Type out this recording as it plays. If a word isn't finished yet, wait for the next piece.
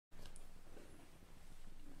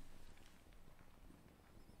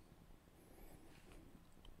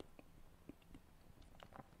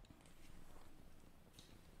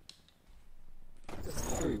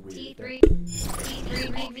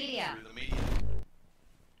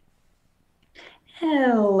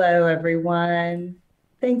Hello, everyone.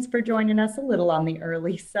 Thanks for joining us a little on the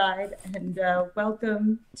early side, and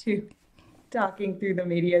welcome to Talking Through the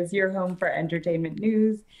Media's your home for entertainment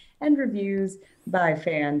news and reviews by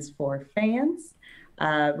fans for fans.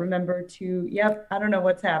 Remember to, yep, I don't know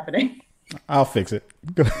what's happening. I'll fix it.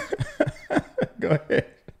 Go, go ahead.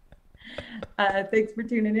 Thanks for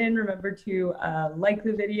tuning in. Remember to like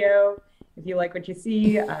the video. If you like what you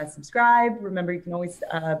see, subscribe. Remember, you can always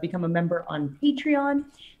become a member on Patreon.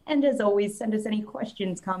 And as always, send us any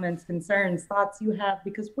questions, comments, concerns, thoughts you have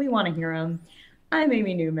because we want to hear them. I'm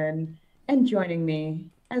Amy Newman, and joining me,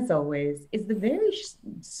 as always, is the very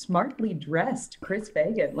smartly dressed Chris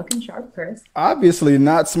Fagan. Looking sharp, Chris. Obviously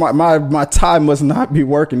not smart. My tie must not be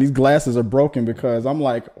working. These glasses are broken because I'm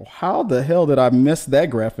like, how the hell did I mess that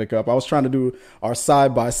graphic up? I was trying to do our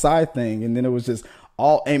side by side thing, and then it was just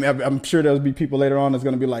all Amy. I'm sure there'll be people later on that's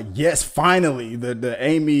going to be like, yes, finally the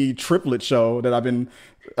Amy triplet show that I've been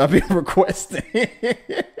requesting.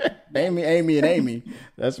 Amy, and Amy.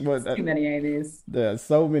 That's what. Too many Amy's. There's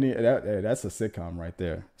so many. That's a sitcom right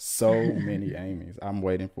there. So many Amy's. I'm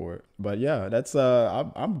waiting for it. But yeah, that's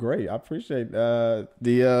I'm great. I appreciate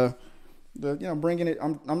the bringing it. I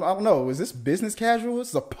don't know. Is this business casual?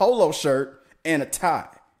 It's a polo shirt and a tie.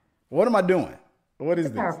 What am I doing? What It's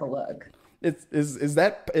is a this? powerful look. Is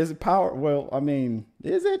it power? Well, I mean,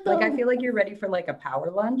 is it Like I though? feel like you're ready for like a power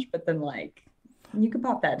lunch, but then like you could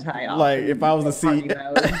pop that tie off Like if I and was the go party C,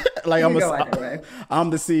 mode. like You could go either way. I'm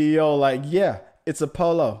the CEO. Like yeah, it's a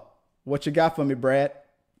polo. What you got for me, Brad?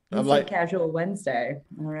 You I'm said like, casual Wednesday.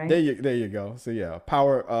 All right. there you go. So yeah,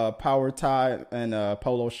 power tie and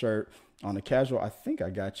polo shirt on the casual. I think I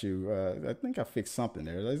got you. I think I fixed something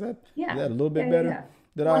there. Is Yeah. that a little Yeah. bit Yeah. better? Yeah.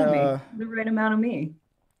 Did One I of me. The right amount of me.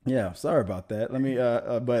 yeah, sorry about that. Let me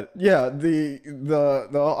but yeah, the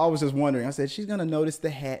I was just wondering. I said she's going to notice the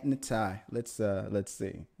hat and the tie. Let's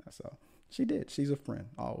see. So she did. She's a friend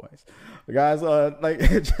always. Guys, like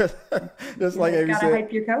just You like always Amy gotta said,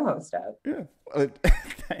 hype your co-host up. yeah.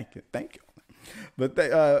 Thank you. But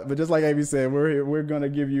just like Amy said, we're here, we're gonna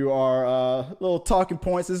give you our little talking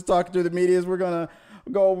points. This is talking through the medias. We're gonna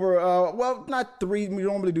go over well, not three. We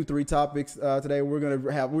normally do three topics today.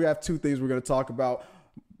 We have two things we're gonna talk about.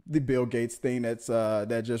 The Bill Gates thing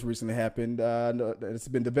that just recently happened. It's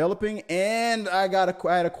been developing, and I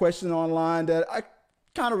had a question online that I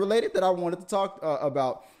kind of related that I wanted to talk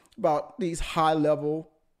about these high level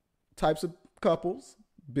types of couples.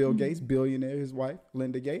 Bill Gates, Mhm. billionaire, his wife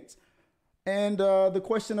Linda Gates, and the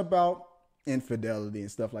question about infidelity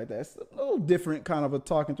and stuff like that. It's a little different, kind of a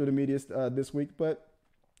talking through the media this week, but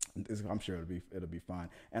I'm sure it'll be fine.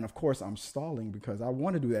 And of course, I'm stalling because I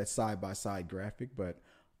want to do that side by side graphic, but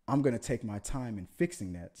I'm gonna take my time in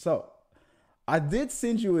fixing that. So I did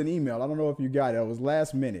send you an email. I don't know if you got it. It was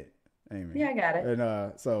last minute, Amy, Yeah, I got it.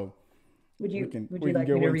 and so Would we you can would we you can like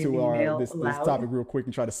me go to read into the our email this aloud? topic real quick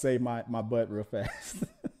and try to save my butt real fast.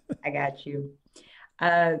 I got you.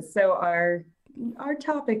 So our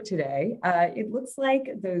topic today, it looks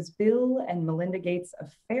like those Bill and Melinda Gates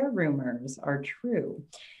affair rumors are true.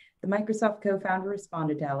 The Microsoft co-founder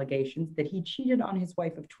responded to allegations that he cheated on his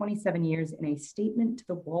wife of 27 years in a statement to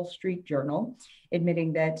the Wall Street Journal,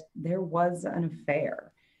 admitting that there was an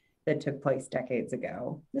affair that took place decades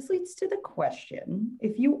ago. This leads to the question,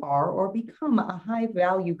 if you are or become a high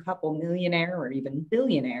value couple, millionaire or even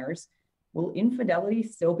billionaires, will infidelity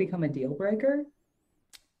still become a deal breaker?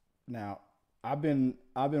 Now, I've been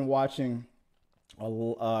watching a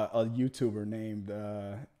YouTuber named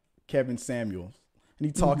Kevin Samuels, and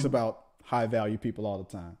he talks Mm-hmm. about high value people all the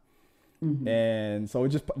time. Mm-hmm. And so it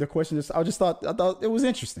just the question is, I thought it was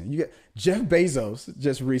interesting. You get Jeff Bezos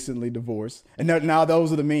just recently divorced, and now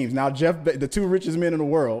those are the memes. Now the two richest men in the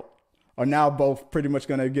world, are now both pretty much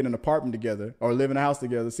going to get an apartment together or live in a house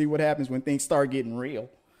together. See what happens when things start getting real.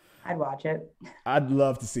 I'd watch it. I'd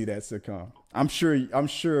love to see that sitcom. I'm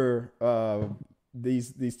sure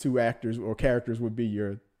these two actors or characters would be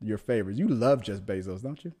your favorites. You love Jeff Bezos,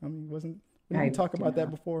 don't you? I mean, didn't we I talk do about that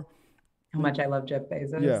not. before? How much I love Jeff Yeah,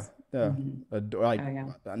 Bezos. yeah, Mm-hmm. like Oh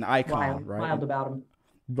yeah, an icon, wild, right? wild about him.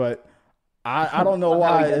 But I don't know Love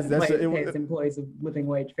how he why. doesn't pay his I employees a living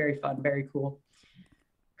wage. Very fun, very cool.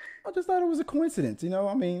 just thought it was a coincidence, you know.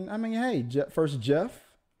 Hey, first Jeff,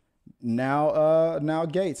 now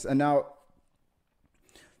Gates, and now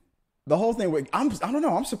the whole thing with I don't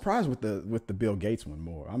know. I'm surprised with the Bill Gates one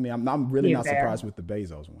more. I mean, I'm really The not affair. surprised with the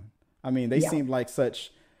Bezos one. I mean, they Yeah, seem like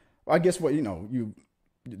such. I guess what you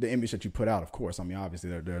the image that you put out, of course. I mean,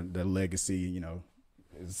 obviously their legacy,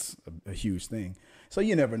 is a huge thing. So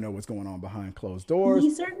you never know what's going on behind closed doors.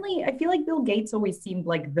 he certainly. I feel like Bill Gates always seemed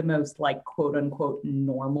like the most like quote unquote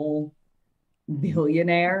normal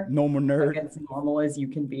billionaire, No more like nerd. as normal as you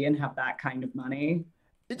can be and have that kind of money.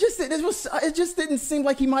 It just didn't seem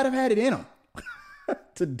like he might have had it in him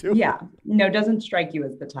to do it. Yeah, no, doesn't strike you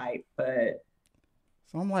as the type, but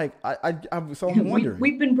So I'm like, so I'm wondering.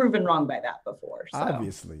 we've been proven wrong by that before. So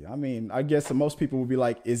Obviously, I mean, I guess most people would be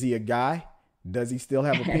like, is he a guy? Does he still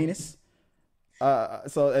have a penis?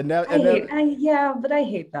 So yeah, but I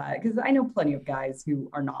hate that because I know plenty of guys who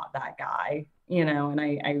are not that guy,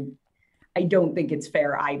 and I don't think it's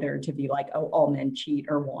fair either to be like, oh, all men cheat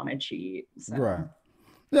or want to cheat. right. So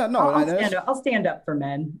Yeah, no, I'll stand up for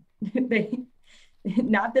men. They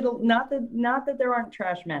not that there aren't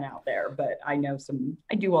trash men out there, but I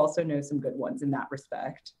do also know some good ones in that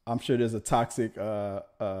respect. I'm sure there's a toxic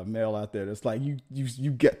male out there that's like,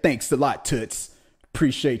 you get thanks a lot, toots.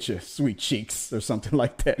 Appreciate you, sweet cheeks, or something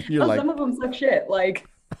like that. You're Oh, like, some of them suck shit. Like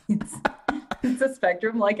it's, it's a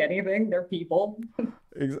spectrum like anything. They're people.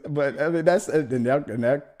 but I mean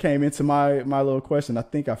that came into my little question. I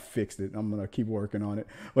think I fixed it. I'm gonna keep working on it.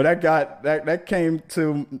 But that came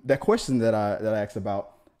to that question that I asked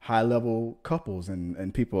about high level couples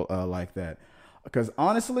and people like that. Because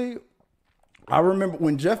honestly, I remember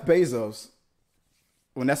when that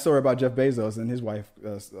story about Jeff Bezos and his wife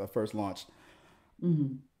first launched.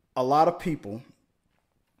 Mm-hmm. A lot of people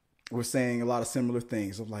were saying a lot of similar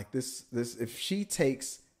things of like this if she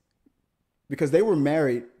takes, because they were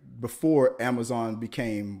married before Amazon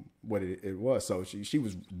became what it was, so she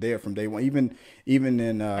was there from day one, even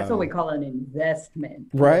in That's what we call an investment,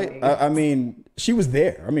 right. I mean, she was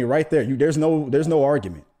there. I mean, right there. There's no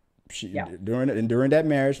argument. Yeah. During that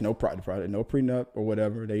marriage, no no prenup or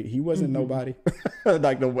whatever. He wasn't nobody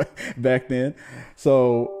like the way back then.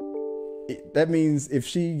 So that means if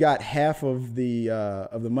she got half of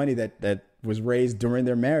the money that was raised during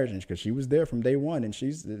their marriage, and because she was there from day one, and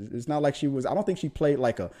it's not like she was. I don't think she played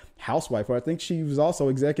like a housewife, or I think she was also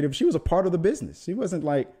executive. She was a part of the business. She wasn't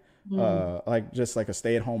like just like a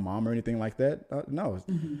stay at home mom or anything like that. No.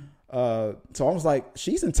 So I was like,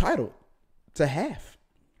 she's entitled to half.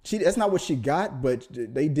 That's not what she got, but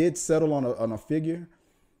they did settle on a figure,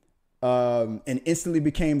 and instantly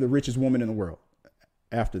became the richest woman in the world.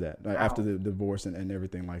 After that, wow. After the divorce and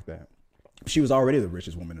everything like that, she was already the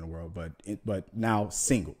richest woman in the world, but now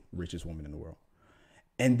single richest woman in the world.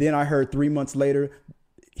 And then I heard 3 months later,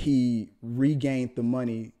 he regained the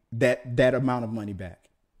money, that amount of money back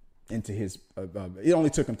into his. It only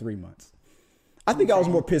took him 3 months. I think I was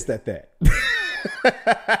more pissed at that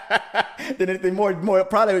than anything more.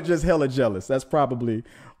 Probably just hella jealous. That's probably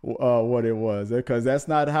what it was, because that's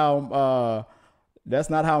not how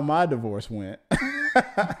my divorce went.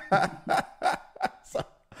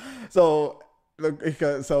 So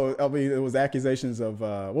I mean, it was accusations of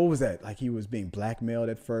what was that? Like he was being blackmailed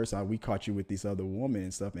at first. We caught you with this other woman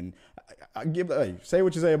and stuff. And say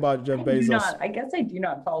what you say about Jeff Bezos. I guess I do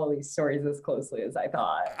not follow these stories as closely as I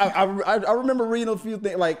thought. I remember reading a few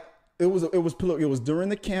things. Like it was during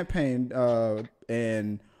the campaign,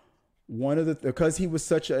 and one of because he was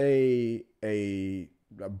such a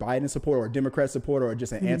Biden supporter or a Democrat supporter or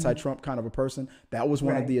just an anti-Trump kind of a person, that was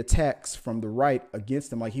one of the attacks from the right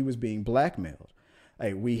against him. Like he was being blackmailed.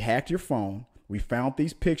 Hey, we hacked your phone. We found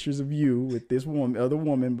these pictures of you with this other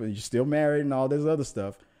woman, but you're still married and all this other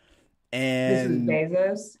stuff. And this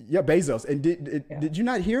is Bezos. Yeah, Bezos. And did you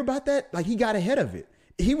not hear about that? Like he got ahead of it.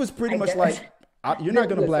 He was pretty much like, you're not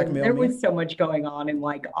going to blackmail me. There was so much going on in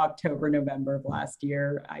like October, November of last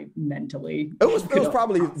year. It was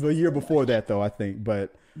probably the year before that though, I think.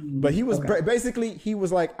 But he was basically, he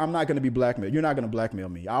was like, I'm not going to be blackmailed. You're not going to blackmail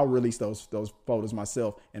me. I'll release those photos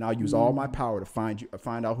myself, and I'll use all my power to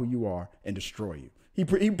find out who you are and destroy you. He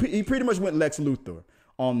pretty much went Lex Luthor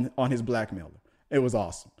on his blackmailer. It was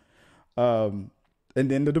awesome. And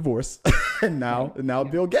then the divorce, and now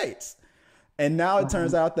Bill Gates. And now it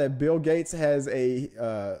turns out that Bill Gates has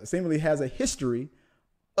seemingly has a history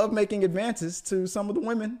of making advances to some of the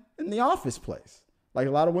women in the office place. Like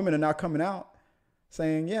a lot of women are now coming out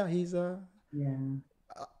saying, yeah, he's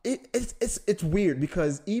it's weird,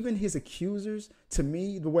 because even his accusers, to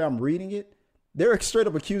me, the way I'm reading it, they're straight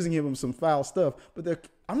up accusing him of some foul stuff. But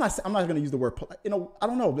I'm not going to use the word polite. I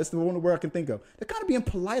don't know. That's the only word I can think of. They're kind of being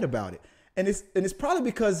polite about it, and it's probably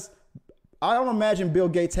because I don't imagine Bill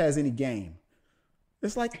Gates has any game.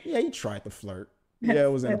 It's like, yeah, he tried to flirt. Yeah,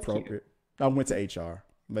 it was inappropriate. I went to HR,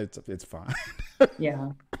 but it's fine.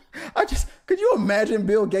 Yeah. Could you imagine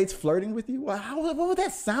Bill Gates flirting with you? What would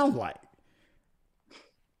that sound like?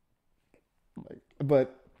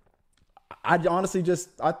 But I honestly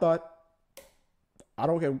I thought, I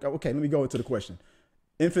don't care. Okay, let me go into the question.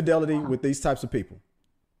 Infidelity with these types of people.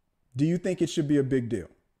 Do you think it should be a big deal?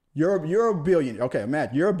 You're a billionaire. Okay,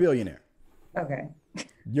 Matt, you're a billionaire. Okay.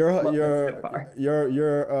 Your Love this so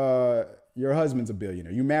your far. your husband's a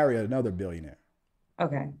billionaire. You marry another billionaire.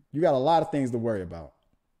 Okay. You got a lot of things to worry about.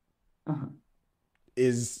 Uh-huh.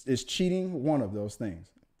 Is cheating one of those things?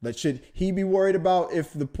 That should he be worried about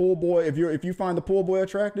if the pool boy if you find the pool boy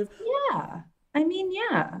attractive? Yeah. I mean,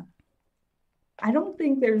 yeah. I don't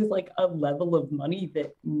think there's like a level of money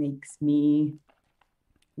that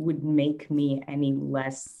would make me any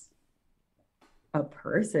less a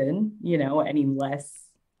person, any less,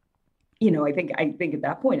 I think at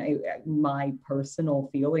that point, my personal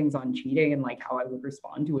feelings on cheating and like how I would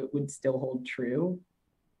respond to it would still hold true.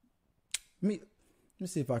 Let me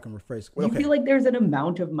see if I can rephrase. Do you Okay, feel like there's an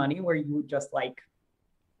amount of money where you would just like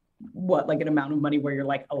what, like an amount of money where you're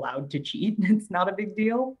like allowed to cheat? It's not a big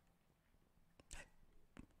deal.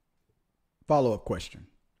 follow up question.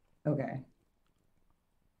 Okay.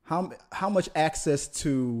 How much access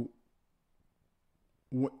to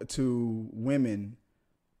women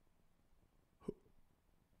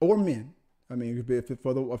or men? I mean, if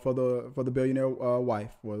for the billionaire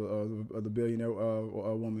wife or the billionaire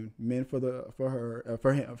woman, men for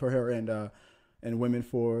her and women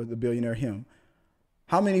for the billionaire him.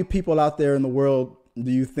 How many people out there in the world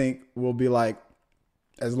do you think will be like,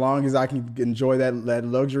 as long as I can enjoy that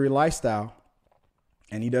luxury lifestyle,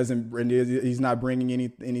 and he's not bringing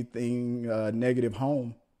anything negative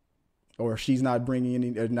home, or she's not bringing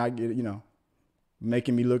any, or not,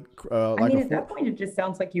 making me look I like mean, a at fool. that point, it just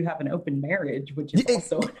sounds like you have an open marriage, which is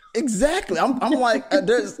also, Exactly. I'm like,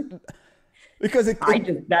 there's because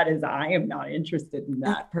I am not interested in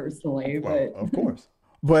that personally, well, but of course,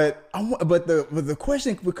 but the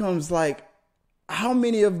question becomes like, how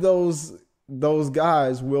many of those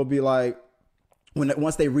guys will be like,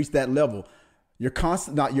 once they reach that level, you're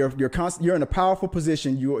constant, not you're constant, you're in a powerful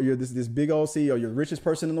position, you're this big old CEO, you're the richest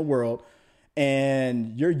person in the world,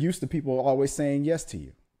 and you're used to people always saying yes to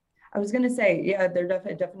you. I was going to say, yeah,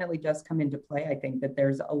 it definitely does come into play. I think that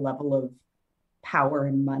there's a level of power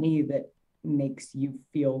and money that makes you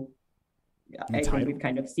feel, I think Entitled. we've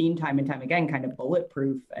kind of seen time and time again, kind of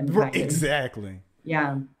bulletproof and kind of, Exactly.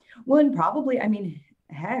 yeah. Well, and probably, I mean,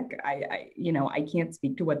 heck, I can't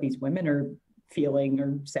speak to what these women are feeling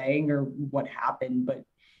or saying or what happened, but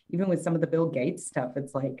even with some of the Bill Gates stuff,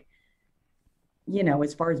 it's like,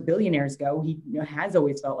 as far as billionaires go, he has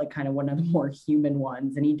always felt like kind of one of the more human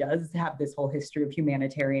ones. And he does have this whole history of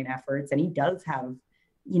humanitarian efforts. And he does have,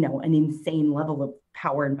 an insane level of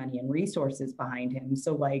power and money and resources behind him.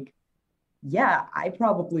 So, like, yeah, I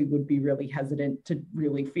probably would be really hesitant to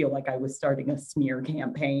really feel like I was starting a smear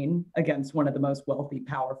campaign against one of the most wealthy,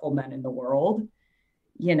 powerful men in the world,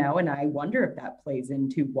 and I wonder if that plays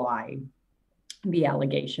into why the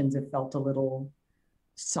allegations have felt a little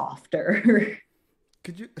softer.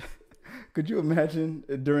 Could you could you imagine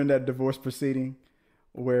during that divorce proceeding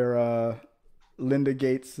where Linda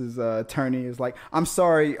Gates' attorney is like, "I'm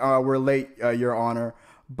sorry, we're late, Your Honor,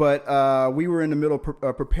 but we were in the middle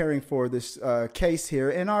preparing for this case here,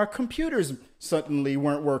 and our computers suddenly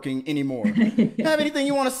weren't working anymore. Have anything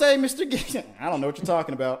you want to say, Mr. Gates?" I don't know what you're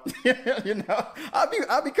talking about.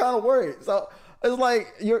 I'd be kind of worried. So it's like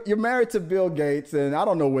you're married to Bill Gates, and I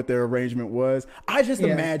don't know what their arrangement was. I just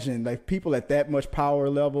Yeah. imagine like people at that much power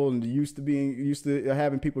level and used to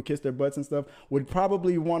having people kiss their butts and stuff would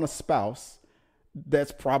probably want a spouse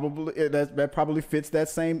that probably fits that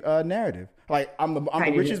same narrative. Like I'm the Kind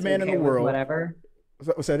of richest just man in okay the with world. whatever.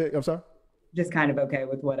 Said it. I'm sorry. Just kind of okay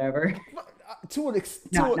with whatever. To an ex-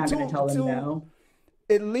 Not going to tell them to no.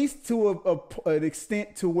 at least to an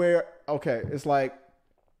extent to where okay, it's like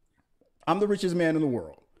I'm the richest man in the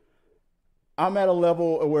world. I'm at a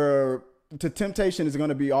level where the temptation is going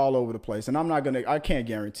to be all over the place, and I can't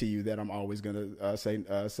guarantee you that I'm always going to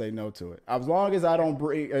say no to it. As long as I don't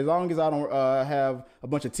have a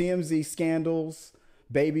bunch of TMZ scandals,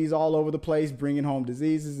 babies all over the place, bringing home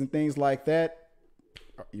diseases and things like that.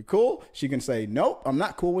 You cool? She can say nope, I'm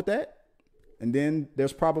not cool with that. And then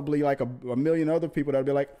there's probably like a million other people that'll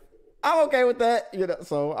be like, I'm okay with that,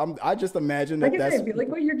 So I just imagine Like that I said, that's I feel like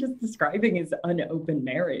what you're just describing is an open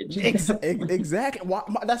marriage. exactly.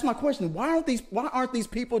 That's my question. Why aren't these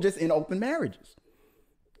people just in open marriages?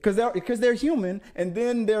 Because they're human, and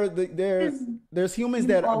then there's humans You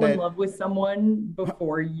that fall in love with someone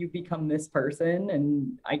before you become this person,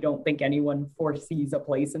 and I don't think anyone foresees a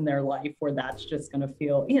place in their life where that's just going to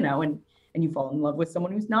feel, and you fall in love with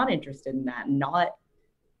someone who's not interested in that, and not,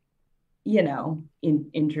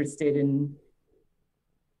 interested in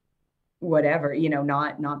whatever,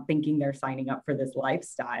 not thinking they're signing up for this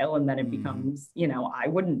lifestyle, and then it becomes, I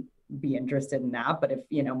wouldn't be interested in that. But if,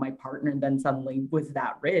 my partner then suddenly was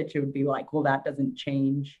that rich, it would be like, well, that doesn't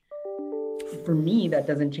change. For me, that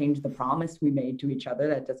doesn't change the promise we made to each other.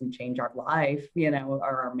 That doesn't change our life, or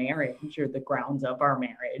our marriage or the grounds of our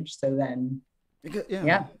marriage. So then,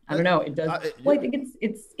 yeah, I don't know. It does. Well, I think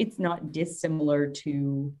it's not dissimilar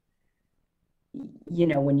to,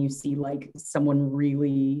 when you see like someone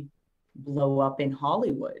really blow up in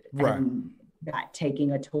Hollywood, Right. and that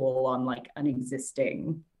taking a toll on like an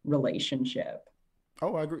existing relationship.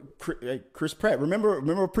 Oh, I agree. Chris Pratt.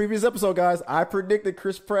 Remember a previous episode, guys? I predicted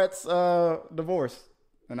Chris Pratt's divorce,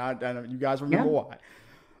 and you guys remember why?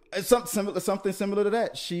 It's something similar to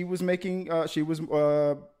that. She was making, she was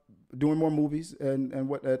doing more movies, and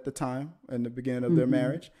what at the time in the beginning of their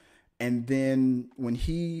marriage, and then when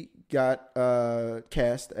he got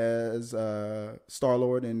cast as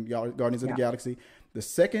Star-Lord in Guardians of the Galaxy, the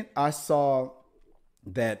second I saw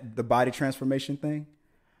that the body transformation thing.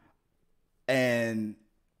 And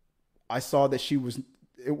I saw that she was,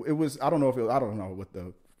 it was, I don't know what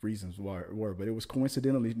the reasons were, but it was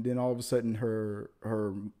coincidentally, then all of a sudden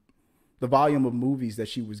the volume of movies that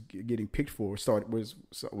she was getting picked for was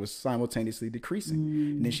simultaneously decreasing.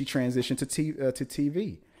 And then she transitioned to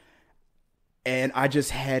TV. And I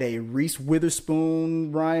just had a Reese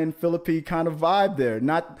Witherspoon, Ryan Phillippe kind of vibe there.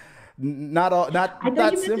 I thought you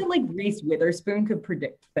meant that like Reese Witherspoon could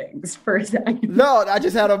predict things for a second. No, I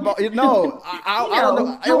just had I don't know. I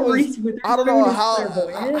don't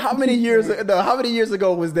know how many years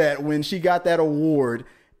ago was that when she got that award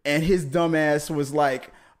and his dumbass was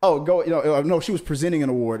like, oh, go, no, she was presenting an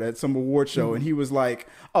award at some award show, and he was like,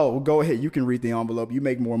 oh, well, go ahead, you can read the envelope. You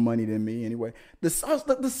make more money than me anyway. The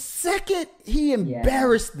second he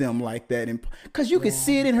embarrassed them like that, because you could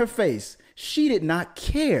see it in her face. She did not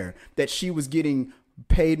care that she was getting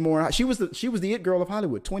paid more. She was the it girl of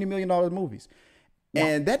Hollywood, $20 million movies. Yeah.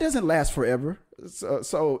 And that doesn't last forever.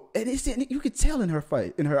 So you could tell in her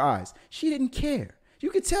face, in her eyes, she didn't care. You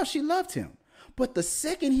could tell she loved him. But the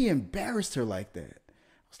second he embarrassed her like that,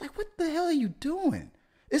 I was like, what the hell are you doing?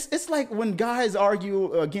 It's like when guys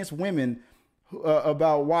argue against women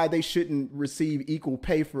about why they shouldn't receive equal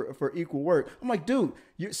pay for equal work. I'm like, dude,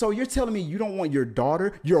 so you're telling me you don't want your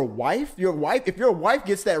daughter, your wife, if your wife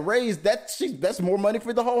gets that raise, that's more money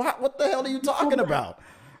for the whole house. What the hell are you talking about?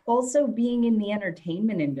 Also, being in the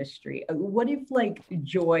entertainment industry, what if like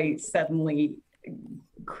Joy suddenly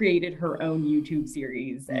created her own YouTube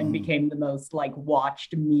series and became the most like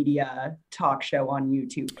watched media talk show on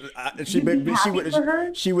YouTube? She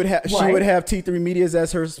would have T3 Medias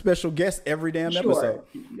as her special guest every damn episode.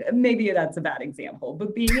 Maybe that's a bad example,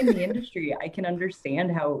 but being in the industry, I can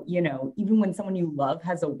understand how, even when someone you love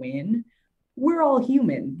has a win, we're all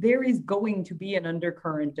human. There is going to be an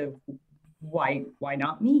undercurrent of why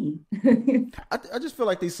not me? I just feel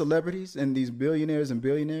like these celebrities and these billionaires and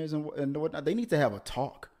whatnot, they need to have a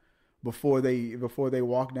talk before they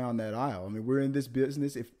walk down that aisle. I mean, we're in this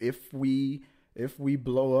business. If we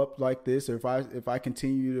blow up like this, or if I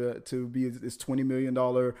continue to be this $20 million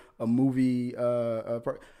a movie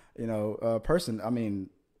person, I mean,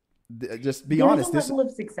 just be honest. This level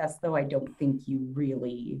of success, though, I don't think you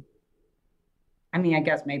really. I mean, I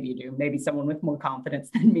guess maybe you do. Maybe someone with more confidence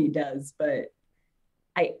than me does, but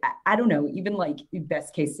I don't know. Even like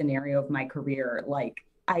best case scenario of my career, like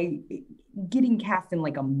getting cast in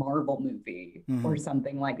like a Marvel movie or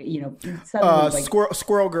something like, suddenly,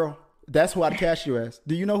 Squirrel Girl. That's who I'd cast you as.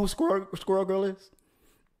 Do you know who Squirrel Girl is?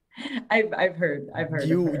 I've heard.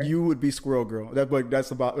 You would be Squirrel Girl.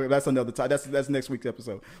 That's another time. That's next week's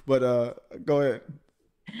episode. But go ahead.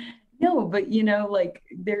 No, but like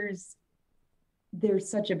there's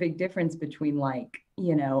such a big difference between like,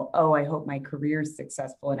 oh, I hope my career is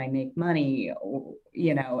successful and I make money,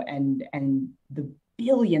 and the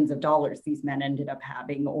billions of dollars these men ended up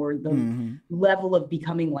having, or the level of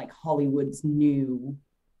becoming like Hollywood's new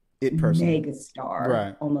mega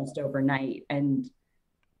star almost overnight. And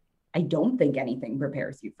I don't think anything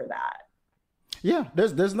prepares you for that. Yeah,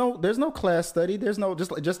 there's no class study. There's no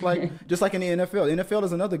just like in the NFL. The NFL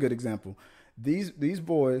is another good example. These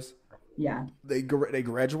boys, they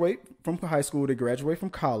graduate from high school, they graduate from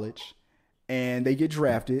college, and they get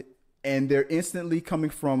drafted, and they're instantly coming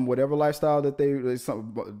from whatever lifestyle that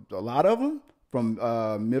a lot of them from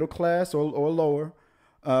middle class or lower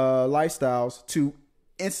lifestyles to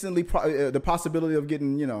instantly the possibility of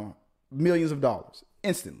getting millions of dollars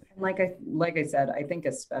instantly. Like I said, I think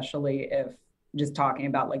especially if just talking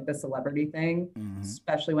about like the celebrity thing,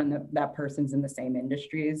 especially when that person's in the same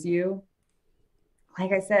industry as you.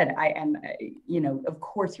 Like I said, I am, of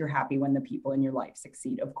course you're happy when the people in your life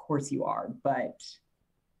succeed. Of course you are. But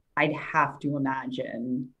I'd have to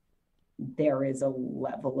imagine there is a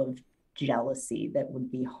level of jealousy that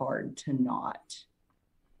would be hard to not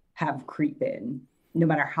have creep in, no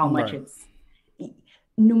matter how much Right. it's,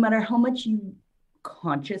 no matter how much you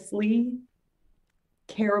consciously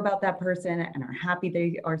care about that person and are happy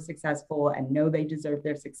they are successful and know they deserve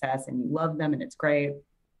their success and you love them and it's great.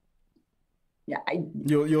 Yeah,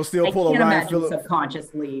 You'll still I pull a can't Ryan imagine Phillips.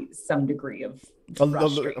 subconsciously some degree of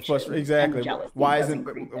frustration and Exactly. jealousy Why doesn't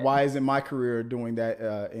creep in. why isn't my career doing that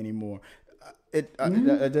anymore?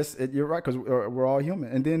 Mm-hmm. You're right, because we're all human,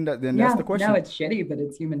 and then that's Yeah, the no, question. it's shitty, but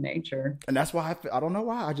it's human nature. And that's why I don't know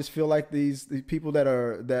why. I just feel like these people that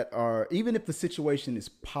are even if the situation is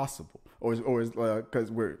possible or is because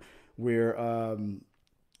we're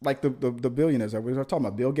like the billionaires that we were talking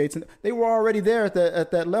about, Bill Gates, and they were already there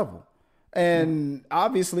at that level. And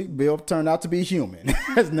obviously, Bill turned out to be human.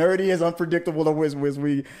 As nerdy, as unpredictable as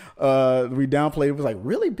we downplayed. It was like,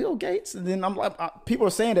 really, Bill Gates? And then I'm like, people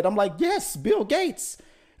are saying that. I'm like, yes, Bill Gates.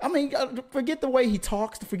 I mean, forget the way he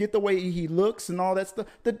talks, forget the way he looks, and all that stuff.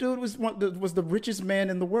 The dude was the richest man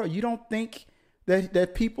in the world. You don't think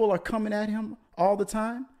that people are coming at him all the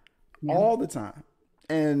time, Yeah. all the time?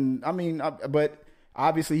 And I mean, but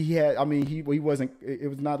obviously he had. I mean, he wasn't. It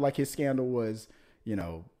was not like his scandal was,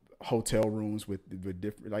 hotel rooms with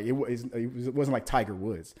different, like it wasn't like Tiger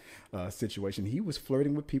Woods situation. He was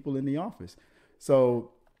flirting with people in the office.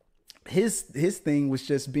 So his thing was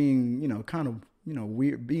just being, kind of,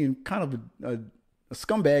 weird, being kind of a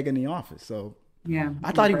scumbag in the office. So Yeah.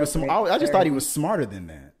 I thought he was I just thought he was smarter than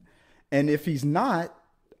that. And if he's not,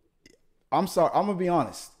 I'm sorry, I'm gonna be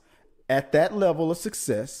honest. At that level of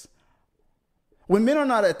success, when men are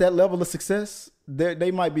not at that level of success,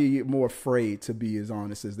 they might be more afraid to be as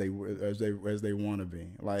honest as they want to be.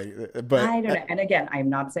 Like, but I don't know. And again, I'm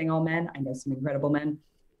not saying all men. I know some incredible men.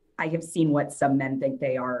 I have seen what some men think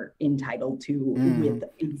they are entitled to with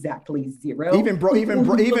exactly zero. even broke.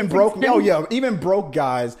 Oh yeah, even broke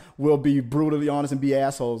guys will be brutally honest and be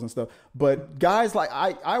assholes and stuff. But guys like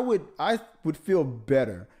I would feel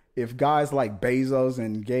better if guys like Bezos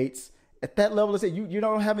and Gates at that level, is it you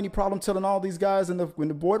don't have any problem telling all these guys in the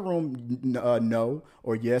boardroom no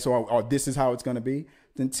or yes or this is how it's going to be.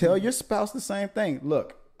 Then tell your spouse the same thing.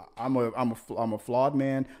 Look, I'm a flawed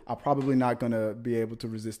man. I'm probably not going to be able to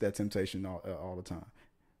resist that temptation all the time.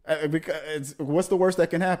 Because what's the worst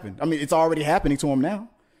that can happen? I mean, it's already happening to him now.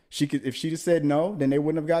 If she just said no, then they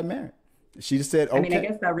wouldn't have gotten married. She just said okay. I mean, I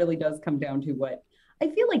guess that really does come down to what I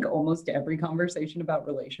feel like almost every conversation about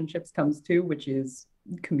relationships comes to, which is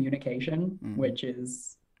communication, which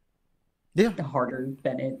is harder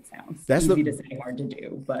than it sounds. That's easy to say, hard to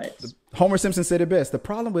do. But Homer Simpson said it best: the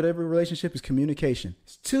problem with every relationship is communication.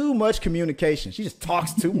 It's too much communication. She just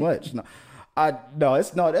talks too much.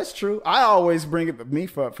 That's true. I always bring it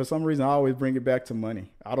for some reason. I always bring it back to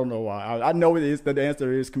money. I don't know why. I know it is that the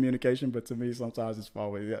answer is communication, but to me sometimes it's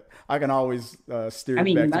always I can always steer. I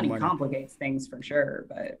mean, back money to money complicates things for sure,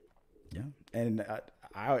 but yeah. And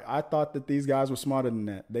I thought that these guys were smarter than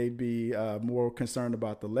that. They'd be more concerned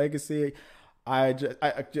about the legacy. I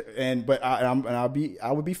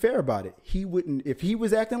would be fair about it. He wouldn't, if he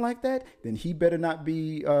was acting like that, then he better not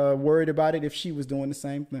be worried about it if she was doing the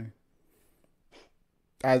same thing.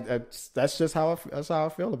 That's just how I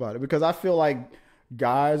feel about it, because I feel like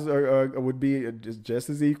guys would be just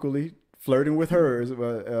as equally flirting with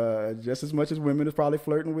her just as much as women is probably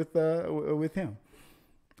flirting with him.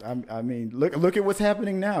 I mean, look at what's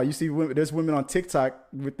happening now. You see, there's women on TikTok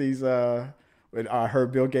with these. I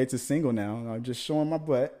heard Bill Gates is single now. I'm just showing my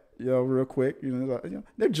butt, real quick.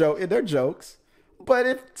 They're jokes. But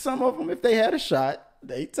if some of them, if they had a shot,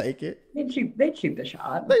 they take it. They'd shoot the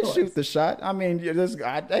shot. They shoot the shot. I mean,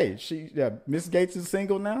 Miss Gates is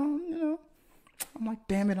single now. I'm like,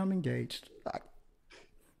 damn it, I'm engaged.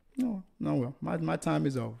 Well, my time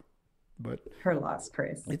is over. But her loss,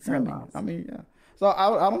 Chris. It's her loss. I mean, yeah. So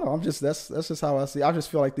I don't know. That's just how I see. I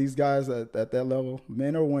just feel like these guys at that level,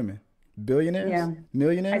 men or women, billionaires,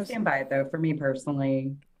 millionaires. I stand by it though. For me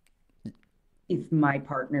personally, if my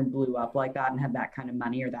partner blew up like that and had that kind of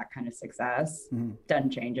money or that kind of success,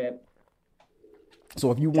 doesn't change it.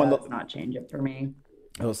 So if you won, does not change it for me.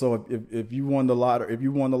 So if you won the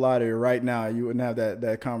lottery right now, you wouldn't have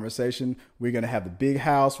that conversation. We're gonna have the big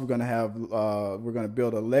house. We're gonna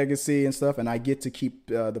build a legacy and stuff, and I get to keep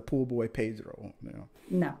the pool boy Pedro.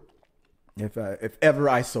 No. If ever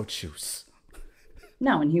I so choose.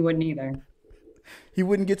 No, and he wouldn't either. He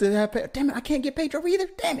wouldn't get to have. Damn it! I can't get Pedro either.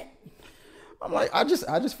 Damn it! I'm like, I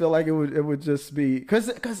just feel like it would just be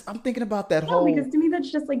because I'm thinking about that whole. Because to me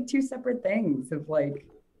that's just like two separate things of like.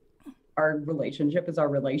 our relationship is our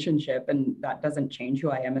relationship, and that doesn't change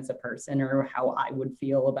who I am as a person or how I would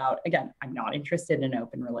feel about, again, I'm not interested in an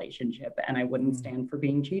open relationship, and I wouldn't stand for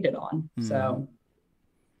being cheated on. So,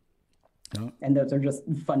 and those are just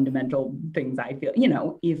fundamental things I feel,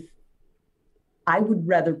 if I would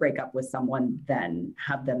rather break up with someone than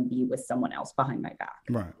have them be with someone else behind my back.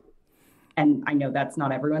 Right. And I know that's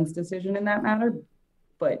not everyone's decision in that matter,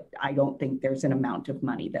 but I don't think there's an amount of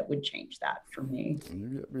money that would change that for me.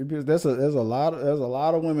 There's a lot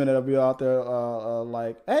of women that'll be out there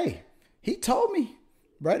like, hey, he told me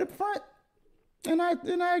right up front, and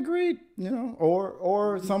I agreed,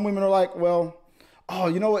 or some women are like, well, oh,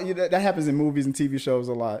 you know what, that happens in movies and TV shows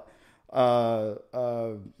a lot.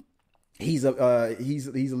 He's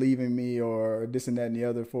leaving me, or this and that and the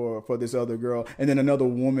other for this other girl, and then another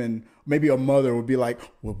woman, maybe a mother, would be like,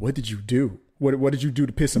 well, what did you do? What did you do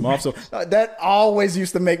to piss him off? So that always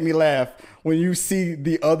used to make me laugh when you see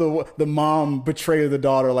the mom betray the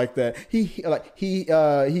daughter like that. He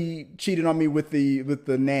cheated on me with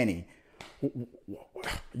the nanny.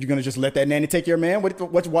 You're gonna just let that nanny take your man? What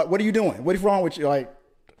are you doing? What is wrong with you? Like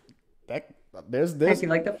that? There's. I feel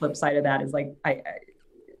like the flip side of that is like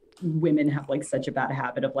women have like such a bad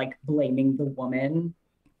habit of like blaming the woman.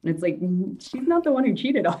 And it's like, she's not the one who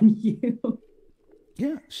cheated on you.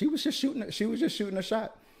 Yeah, she was just shooting a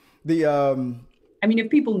shot. I mean, if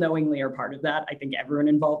people knowingly are part of that, I think everyone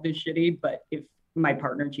involved is shitty. But if my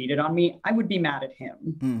partner cheated on me, I would be mad at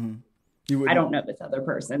him. Mm-hmm. I don't know this other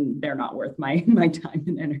person. They're not worth my time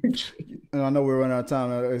and energy. And I know we're running out of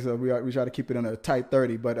time, so we try to keep it in a tight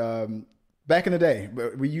 30. But back in the day,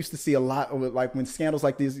 we used to see a lot of, like, when scandals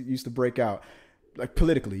like these used to break out, like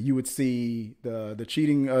politically, you would see the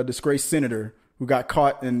cheating disgraced senator who got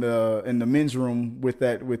caught in the men's room with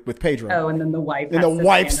Pedro. Oh, and then the wife. And the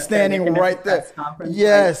wife standing right there.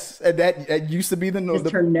 Yes, and that used to be her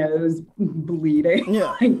nose bleeding.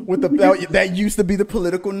 Yeah, that used to be the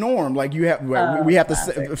political norm. Like we have to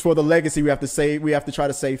say, for the legacy, we have to try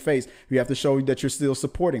to save face. We have to show that you're still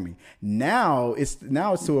supporting me. Now it's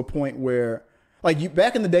to a point where, like,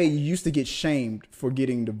 back in the day, you used to get shamed for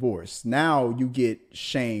getting divorced. Now you get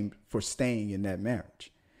shamed for staying in that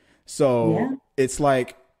marriage. So it's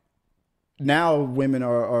like now women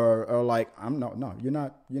are like, you're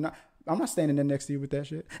not, I'm not standing there next to you with that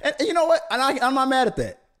shit. And you know what? And I'm not mad at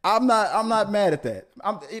that. I'm not mad at that.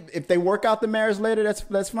 If they work out the marriage later,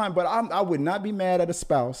 that's fine. But I would not be mad at a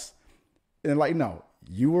spouse and like, no,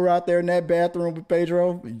 you were out there in that bathroom with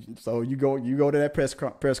Pedro, so you go to that press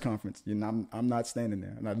conference. I'm not standing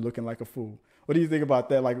there. I'm not looking like a fool. What do you think about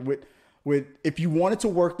that? Like with if you wanted to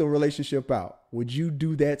work the relationship out, would you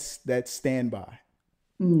do that standby?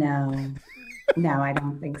 No, I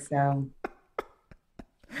don't think so.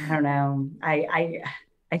 I don't know. I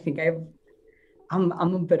think I'm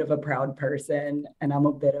a bit of a proud person, and I'm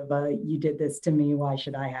a bit of a, you did this to me, why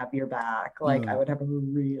should I have your back? Like, I would have a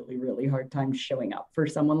really, really hard time showing up for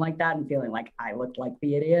someone like that and feeling like I looked like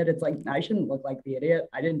the idiot. It's like, I shouldn't look like the idiot.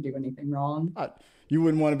 I didn't do anything wrong. You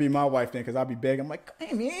wouldn't want to be my wife then, because I'd be begging. I'm like,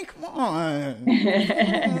 hey, man, come on.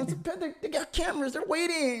 They got cameras. They're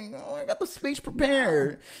waiting. Oh, I got the speech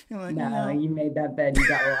prepared. Like, no, you made that bed. You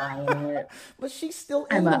got to lie on it. But she's still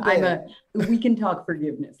in the bed. We can talk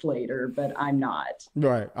forgiveness later, but I'm not.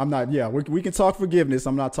 Right. I'm not. Yeah, we can talk forgiveness.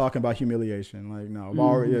 I'm not talking about humiliation. Like, no,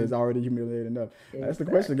 it's already humiliated enough. Exactly. That's the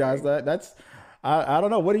question, guys. That's. I don't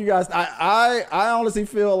know. What do you guys? I honestly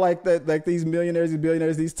feel like that, like these millionaires, these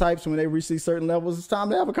billionaires, these types, when they reach these certain levels, it's time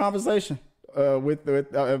to have a conversation. With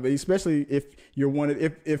especially if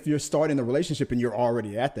you're starting the relationship and you're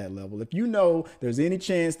already at that level. If you know there's any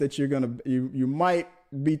chance that you might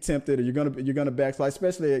be tempted, or you're gonna backslide,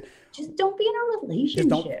 especially, just don't be in a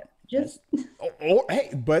relationship.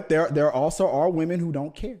 But there also are women who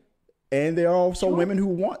don't care. And there are also women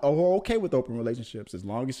who are okay with open relationships, as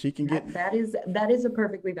long as she can get. That is a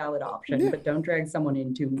perfectly valid option, but don't drag someone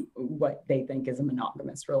into what they think is a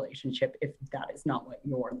monogamous relationship if that is not what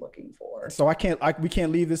you're looking for. So we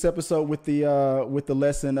can't leave this episode with the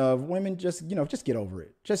lesson of women just get over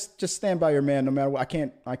it. Just stand by your man no matter what. I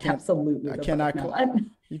can't absolutely.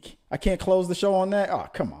 I can't close the show on that. Oh,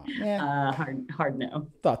 come on, man. Hard no.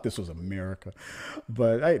 Thought this was America,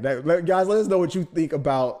 but hey, guys, let us know what you think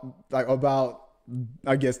about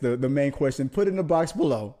I guess the main question. Put it in the box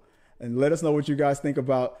below, and let us know what you guys think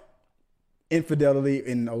about infidelity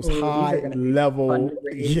in those high level.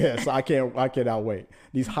 Yes, I cannot wait.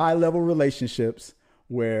 These high level relationships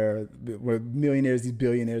where millionaires, these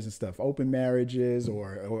billionaires and stuff, open marriages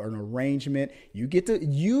or an arrangement. You get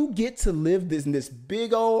to live in this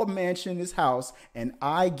big old mansion, this house, and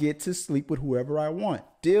I get to sleep with whoever I want.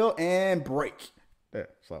 Deal and break. Yeah,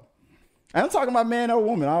 so And I'm talking about man or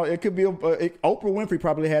woman. It could be Oprah Winfrey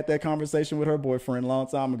probably had that conversation with her boyfriend a long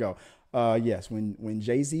time ago. Yes, when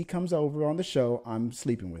Jay-Z comes over on the show, I'm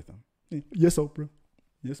sleeping with him. Yes, Oprah.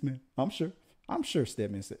 Yes, ma'am. I'm sure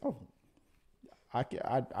Stedman said, oh,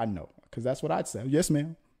 I know, because that's what I'd say. Yes,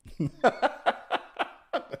 ma'am.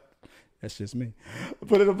 That's just me.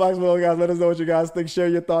 Put it in the box below, guys. Let us know what you guys think. Share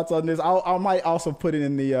your thoughts on this. I might also put it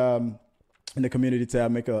in the community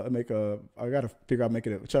tab. I gotta figure out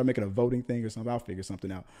try to make it a voting thing or something. I'll figure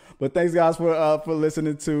something out. But thanks, guys, for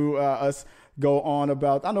listening to us go on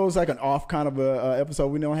about. I know it's like an off kind of a episode.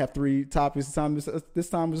 We don't have 3 topics this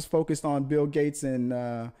time. We're just focused on Bill Gates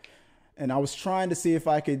and I was trying to see if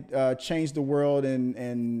I could change the world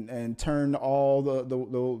and turn all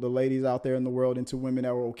the ladies out there in the world into women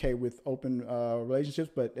that were okay with open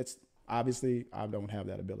relationships. But it's obviously I don't have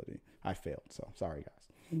that ability. I failed. So sorry, guys.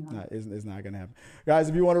 No. It's not going to happen. Guys,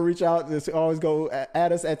 if you want to reach out, just always go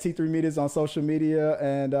at us at T3 Medias on social media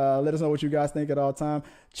and let us know what you guys think at all time.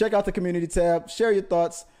 Check out the community tab. Share your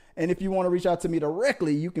thoughts. And if you want to reach out to me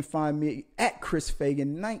directly, you can find me at Chris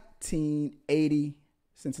Fagan 1980.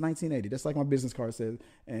 Since 1980. That's like my business card says.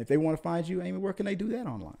 And if they want to find you, Amy, where can they do that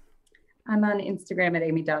online? I'm on Instagram at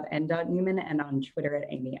amy.n.newman and on Twitter at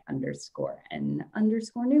amy_n_Newman.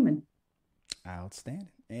 Outstanding.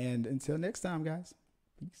 And until next time, guys,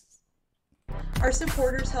 peace. Our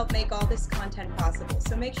supporters help make all this content possible.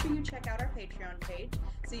 So make sure you check out our Patreon page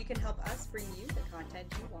so you can help us bring you the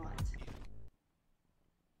content you want.